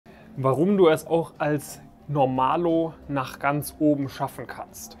Warum du es auch als Normalo nach ganz oben schaffen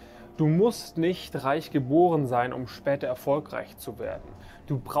kannst. Du musst nicht reich geboren sein, um später erfolgreich zu werden.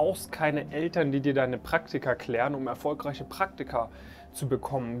 Du brauchst keine Eltern, die dir deine Praktika klären, um erfolgreiche Praktika zu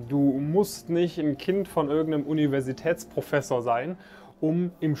bekommen. Du musst nicht ein Kind von irgendeinem Universitätsprofessor sein,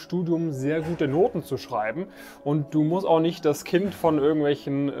 um im Studium sehr gute Noten zu schreiben. Und du musst auch nicht das Kind von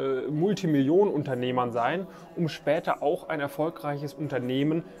irgendwelchen Multimillionenunternehmern sein, um später auch ein erfolgreiches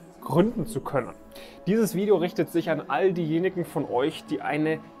Unternehmen gründen zu können. Dieses Video richtet sich an all diejenigen von euch, die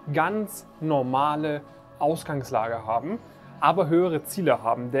eine ganz normale Ausgangslage haben, aber höhere Ziele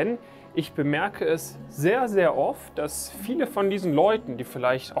haben. Denn ich bemerke es sehr, sehr oft, dass viele von diesen Leuten, die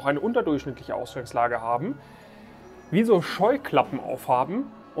vielleicht auch eine unterdurchschnittliche Ausgangslage haben, wie so Scheuklappen aufhaben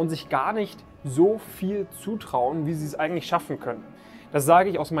und sich gar nicht so viel zutrauen, wie sie es eigentlich schaffen können. Das sage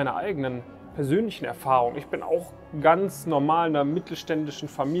ich aus meiner eigenen persönlichen Erfahrung. Ich bin auch ganz normal in einer mittelständischen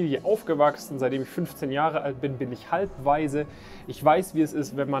Familie aufgewachsen. Seitdem ich 15 Jahre alt bin, bin ich halbwaise. Ich weiß, wie es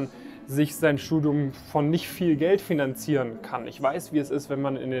ist, wenn man sich sein Studium von nicht viel Geld finanzieren kann. Ich weiß, wie es ist, wenn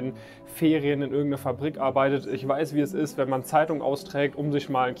man in den Ferien in irgendeiner Fabrik arbeitet. Ich weiß, wie es ist, wenn man Zeitung austrägt, um sich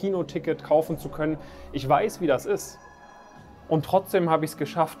mal ein Kinoticket kaufen zu können. Ich weiß, wie das ist. Und trotzdem habe ich es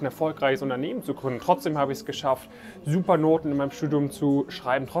geschafft, ein erfolgreiches Unternehmen zu gründen. Trotzdem habe ich es geschafft, super Noten in meinem Studium zu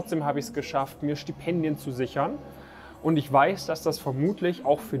schreiben. Trotzdem habe ich es geschafft, mir Stipendien zu sichern. Und ich weiß, dass das vermutlich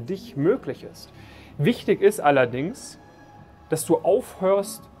auch für dich möglich ist. Wichtig ist allerdings, dass du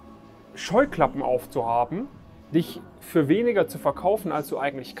aufhörst, Scheuklappen aufzuhaben, dich für weniger zu verkaufen, als du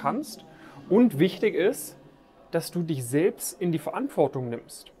eigentlich kannst. Und wichtig ist, dass du dich selbst in die Verantwortung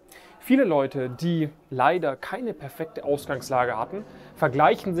nimmst. Viele Leute, die leider keine perfekte Ausgangslage hatten,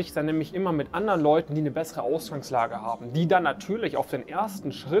 vergleichen sich dann nämlich immer mit anderen Leuten, die eine bessere Ausgangslage haben, die dann natürlich auf den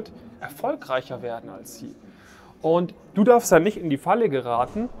ersten Schritt erfolgreicher werden als sie. Und du darfst dann nicht in die Falle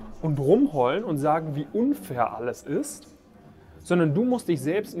geraten und rumheulen und sagen, wie unfair alles ist, sondern du musst dich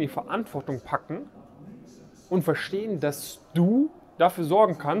selbst in die Verantwortung packen und verstehen, dass du dafür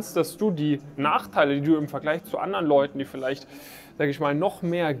sorgen kannst, dass du die Nachteile, die du im Vergleich zu anderen Leuten, die vielleicht, sage ich mal, noch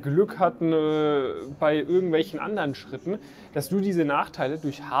mehr Glück hatten bei irgendwelchen anderen Schritten, dass du diese Nachteile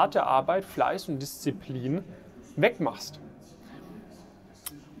durch harte Arbeit, Fleiß und Disziplin wegmachst.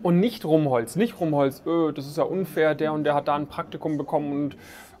 Und nicht rumholst, das ist ja unfair, der und der hat da ein Praktikum bekommen und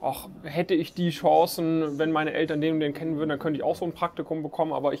ach, hätte ich die Chancen, wenn meine Eltern den und den kennen würden, dann könnte ich auch so ein Praktikum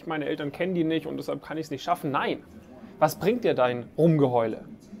bekommen, aber meine Eltern kennen die nicht und deshalb kann ich es nicht schaffen. Nein, was bringt dir dein Rumgeheule?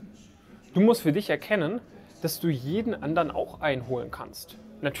 Du musst für dich erkennen, dass du jeden anderen auch einholen kannst.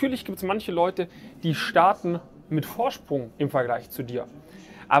 Natürlich gibt es manche Leute, die starten mit Vorsprung im Vergleich zu dir.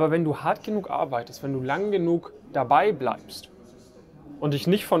 Aber wenn du hart genug arbeitest, wenn du lang genug dabei bleibst und dich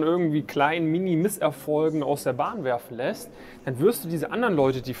nicht von irgendwie kleinen Mini-Misserfolgen aus der Bahn werfen lässt, dann wirst du diese anderen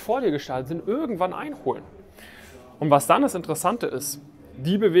Leute, die vor dir gestartet sind, irgendwann einholen. Und was dann das Interessante ist,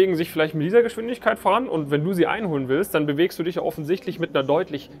 die bewegen sich vielleicht mit dieser Geschwindigkeit voran und wenn du sie einholen willst, dann bewegst du dich offensichtlich mit einer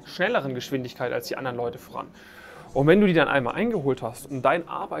deutlich schnelleren Geschwindigkeit als die anderen Leute voran. Und wenn du die dann einmal eingeholt hast und dein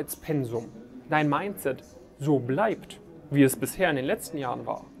Arbeitspensum, dein Mindset so bleibt, wie es bisher in den letzten Jahren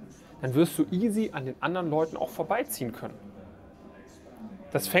war, dann wirst du easy an den anderen Leuten auch vorbeiziehen können.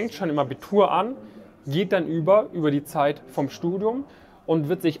 Das fängt schon im Abitur an, geht dann über die Zeit vom Studium und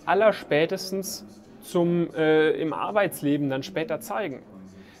wird sich allerspätestens im Arbeitsleben dann später zeigen.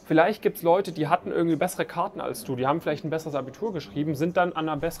 Vielleicht gibt es Leute, die hatten irgendwie bessere Karten als du, die haben vielleicht ein besseres Abitur geschrieben, sind dann an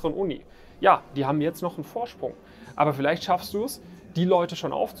einer besseren Uni. Ja, die haben jetzt noch einen Vorsprung. Aber vielleicht schaffst du es, die Leute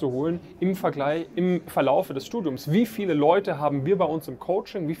schon aufzuholen im Verlaufe des Studiums. Wie viele Leute haben wir bei uns im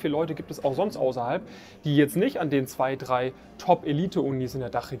Coaching, wie viele Leute gibt es auch sonst außerhalb, die jetzt nicht an den 2, 3 Top-Elite-Unis in der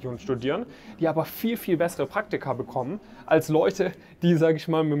DACH-Region studieren, die aber viel, viel bessere Praktika bekommen, als Leute, die, sage ich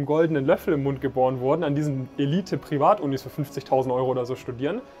mal, mit dem goldenen Löffel im Mund geboren wurden, an diesen Elite-Privat-Unis für 50.000 Euro oder so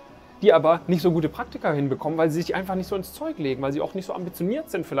studieren, die aber nicht so gute Praktika hinbekommen, weil sie sich einfach nicht so ins Zeug legen, weil sie auch nicht so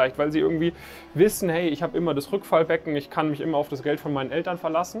ambitioniert sind vielleicht, weil sie irgendwie wissen, hey, ich habe immer das Rückfallbecken, ich kann mich immer auf das Geld von meinen Eltern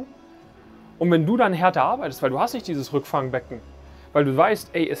verlassen. Und wenn du dann härter arbeitest, weil du hast nicht dieses Rückfangbecken, weil du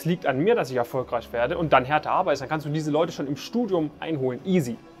weißt, ey, es liegt an mir, dass ich erfolgreich werde und dann härter arbeitest, dann kannst du diese Leute schon im Studium einholen.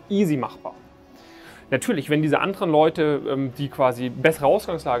 Easy machbar. Natürlich, wenn diese anderen Leute, die quasi bessere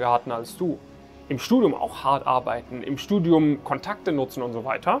Ausgangslage hatten als du, im Studium auch hart arbeiten, im Studium Kontakte nutzen und so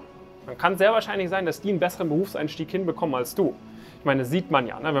weiter, dann kann es sehr wahrscheinlich sein, dass die einen besseren Berufseinstieg hinbekommen als du. Ich meine, das sieht man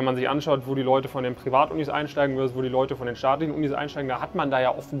ja, ne? Wenn man sich anschaut, wo die Leute von den Privatunis einsteigen versus wo die Leute von den staatlichen Unis einsteigen, da hat man da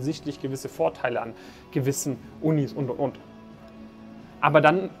ja offensichtlich gewisse Vorteile an gewissen Unis und. Aber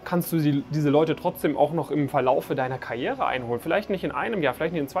dann kannst du diese Leute trotzdem auch noch im Verlaufe deiner Karriere einholen. Vielleicht nicht in einem Jahr,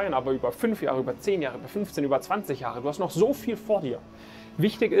 vielleicht nicht in 2 Jahren, aber über 5 Jahre, über 10 Jahre, über 15, über 20 Jahre. Du hast noch so viel vor dir.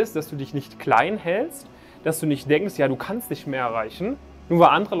 Wichtig ist, dass du dich nicht klein hältst, dass du nicht denkst, ja, du kannst nicht mehr erreichen, nur weil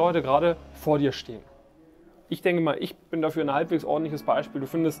andere Leute gerade vor dir stehen. Ich denke mal, ich bin dafür ein halbwegs ordentliches Beispiel. Du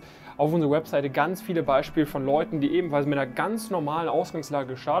findest auf unserer Webseite ganz viele Beispiele von Leuten, die ebenfalls mit einer ganz normalen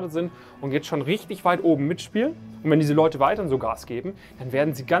Ausgangslage gestartet sind und jetzt schon richtig weit oben mitspielen. Und wenn diese Leute weiterhin so Gas geben, dann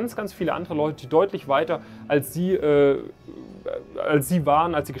werden sie ganz, ganz viele andere Leute, die deutlich weiter als sie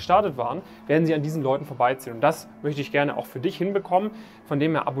waren, als sie gestartet waren, werden sie an diesen Leuten vorbeiziehen. Und das möchte ich gerne auch für dich hinbekommen. Von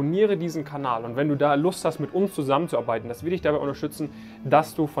dem her, abonniere diesen Kanal. Und wenn du da Lust hast, mit uns zusammenzuarbeiten, das will dich dabei unterstützen,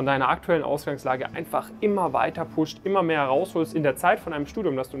 dass du von deiner aktuellen Ausgangslage einfach immer weiter pusht, immer mehr herausholst in der Zeit von einem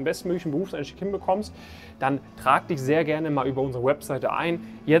Studium, dass du den bestmöglichen Berufseinstieg hinbekommst, dann trag dich sehr gerne mal über unsere Webseite ein,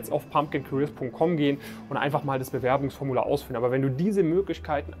 jetzt auf pumpkincareers.com gehen und einfach mal das Bewerbungsformular ausfüllen. Aber wenn du diese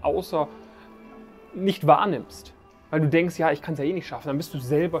Möglichkeiten nicht wahrnimmst, weil du denkst, ja, ich kann es ja eh nicht schaffen, dann bist du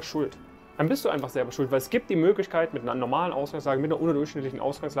selber schuld. Dann bist du einfach selber schuld, weil es gibt die Möglichkeit, mit einer normalen Ausgangslage, mit einer unterdurchschnittlichen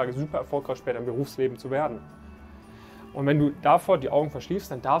Ausgangslage super erfolgreich später im Berufsleben zu werden. Und wenn du davor die Augen verschließt,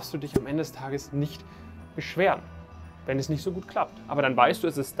 dann darfst du dich am Ende des Tages nicht beschweren, wenn es nicht so gut klappt. Aber dann weißt du,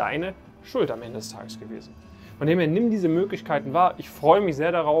 es ist deine Schuld am Ende des Tages gewesen. Von dem her, nimm diese Möglichkeiten wahr. Ich freue mich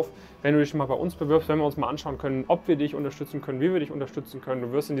sehr darauf, wenn du dich mal bei uns bewirbst, wenn wir uns mal anschauen können, ob wir dich unterstützen können, wie wir dich unterstützen können.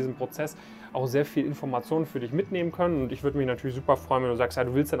 Du wirst in diesem Prozess auch sehr viel Informationen für dich mitnehmen können. Und ich würde mich natürlich super freuen, wenn du sagst, ja,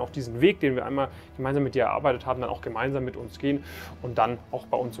 du willst dann auch diesen Weg, den wir einmal gemeinsam mit dir erarbeitet haben, dann auch gemeinsam mit uns gehen und dann auch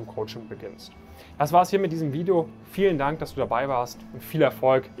bei uns im Coaching beginnst. Das war es hier mit diesem Video. Vielen Dank, dass du dabei warst und viel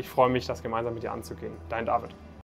Erfolg. Ich freue mich, das gemeinsam mit dir anzugehen. Dein David.